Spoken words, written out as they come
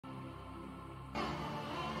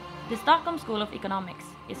The Stockholm School of Economics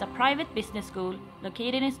is a private business school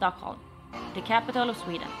located in Stockholm, the capital of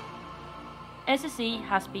Sweden. SSE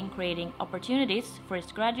has been creating opportunities for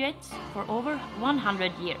its graduates for over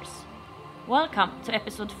 100 years. Welcome to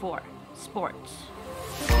episode 4, Sports.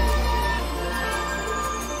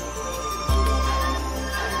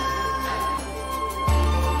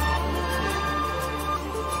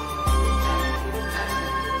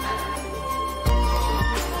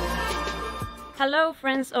 Hello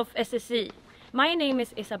friends of SSE. My name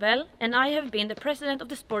is Isabelle and I have been the president of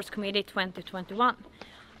the Sports Committee 2021.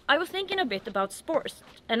 I was thinking a bit about sports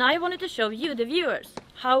and I wanted to show you, the viewers,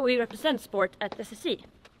 how we represent sport at SSE.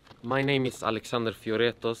 My name is Alexander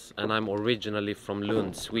Fioretos and I'm originally from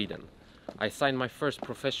Lund, Sweden. I signed my first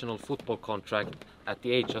professional football contract at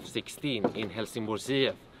the age of 16 in Helsingborg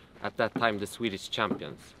IF, at that time the Swedish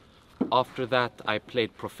champions. After that I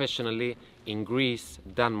played professionally in Greece,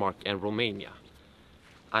 Denmark and Romania.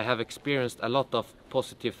 I have experienced a lot of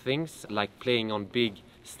positive things, like playing on big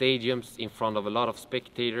stadiums in front of a lot of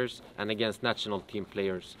spectators and against national team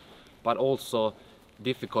players, but also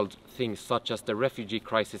difficult things such as the refugee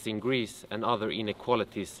crisis in Greece and other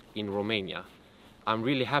inequalities in Romania. I'm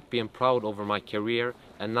really happy and proud over my career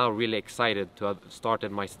and now really excited to have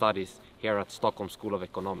started my studies here at Stockholm School of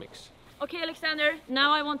Economics. Okay Alexander,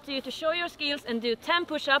 now I want you to show your skills and do 10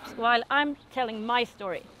 push-ups while I'm telling my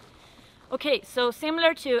story. Okay, so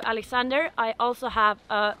similar to Alexander, I also have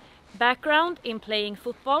a background in playing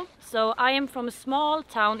football. So I am from a small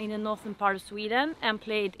town in the northern part of Sweden and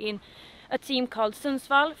played in a team called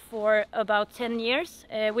Sundsvall for about 10 years.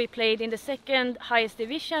 We played in the second highest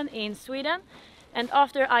division in Sweden. And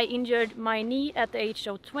after I injured my knee at the age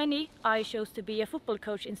of 20, I chose to be a football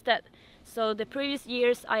coach instead. So the previous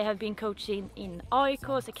years I have been coaching in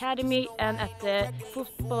AIK's academy and at the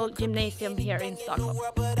football gymnasium here in Stockholm.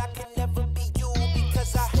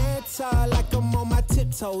 Like I'm on my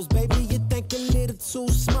tiptoes, baby. You think a little too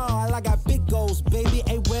small. I got big goals, baby.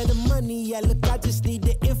 Hey, where the money at? Look, I just need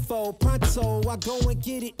the info. Pronto, I go and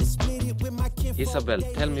get it and split it with my kinfolk. Isabelle,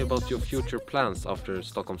 tell me about your future plans after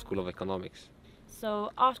Stockholm School of Economics.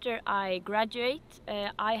 So after I graduate,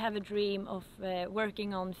 I have a dream of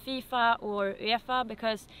working on FIFA or UEFA,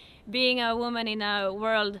 because being a woman in a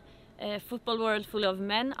football world full of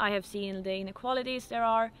men, I have seen the inequalities there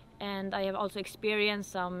are, and I have also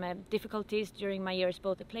experienced some difficulties during my years,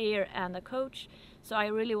 both a player and a coach. So I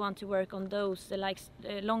really want to work on those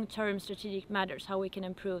long-term strategic matters, how we can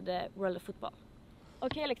improve the world of football.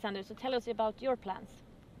 Okay, Alexander, so tell us about your plans.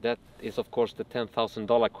 That is of course the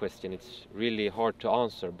 $10,000 question. It's really hard to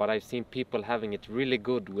answer, but I've seen people having it really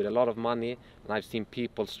good with a lot of money, and I've seen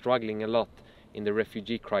people struggling a lot in the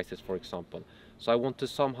refugee crisis, for example. So I want to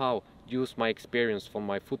somehow use my experience from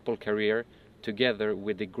my football career together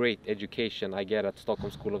with the great education I get at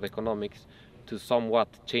Stockholm School of Economics to somewhat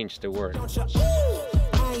change the world.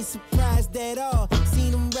 I ain't surprised at all.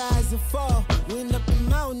 Seen them rise and fall. Went up the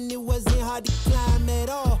mountain, it wasn't hard to climb at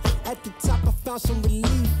all. At the top I found some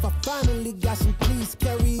relief. I finally got some peace.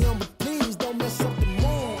 Carry on, but please don't mess up the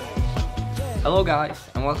mood. Hello guys,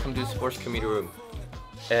 and welcome to the Sports Committee Room.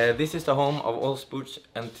 This is the home of all sports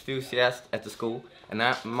enthusiasts at the school, and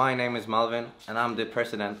my name is Melvin, and I'm the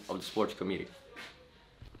president of the Sports Committee.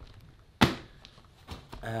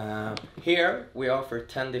 Here we offer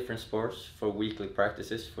 10 different sports for weekly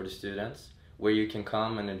practices for the students, where you can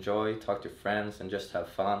come and enjoy, talk to friends and just have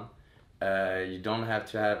fun. You don't have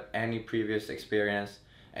to have any previous experience,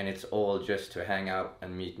 and it's all just to hang out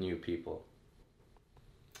and meet new people.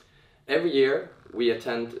 Every year we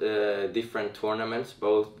attend different tournaments,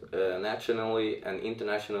 both nationally and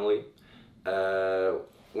internationally.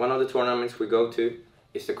 One of the tournaments we go to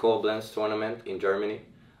is the Koblenz tournament in Germany.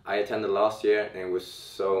 I attended last year and it was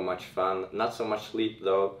so much fun. Not so much sleep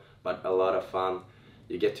though, but a lot of fun.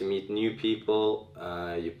 You get to meet new people,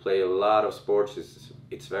 you play a lot of sports,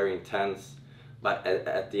 it's very intense, but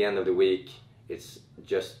at the end of the week it's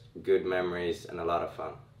just good memories and a lot of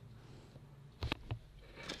fun.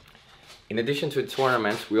 In addition to the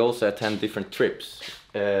tournaments, we also attend different trips.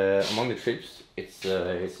 Among the trips, it's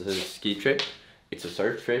a ski trip, it's a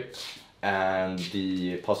surf trip, and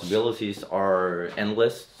the possibilities are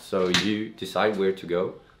endless, so you decide where to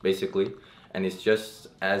go, basically. And it's just,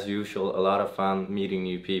 as usual, a lot of fun meeting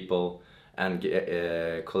new people and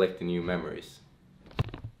collecting new memories.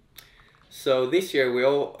 So this year we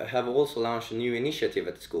have also launched a new initiative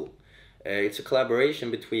at the school. It's a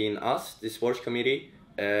collaboration between us, the sports committee,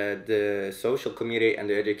 the social committee and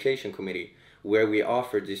the education committee, where we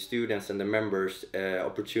offer the students and the members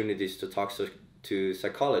opportunities to talk to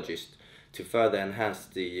psychologists to further enhance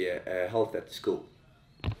the health at the school.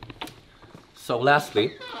 So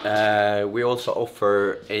lastly, we also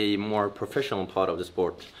offer a more professional part of the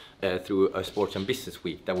sport through a sports and business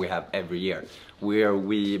week that we have every year, where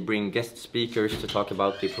we bring guest speakers to talk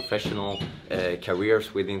about the professional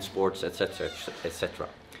careers within sports, etc., etc.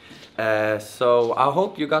 So I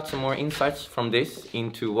hope you got some more insights from this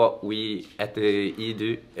into what we at the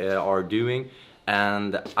EDU are doing,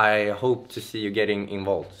 and I hope to see you getting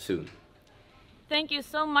involved soon. Thank you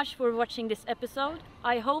so much for watching this episode.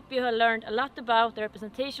 I hope you have learned a lot about the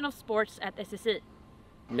representation of sports at SSE.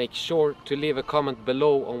 Make sure to leave a comment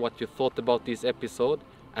below on what you thought about this episode,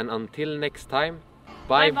 and until next time,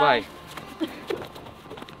 bye bye.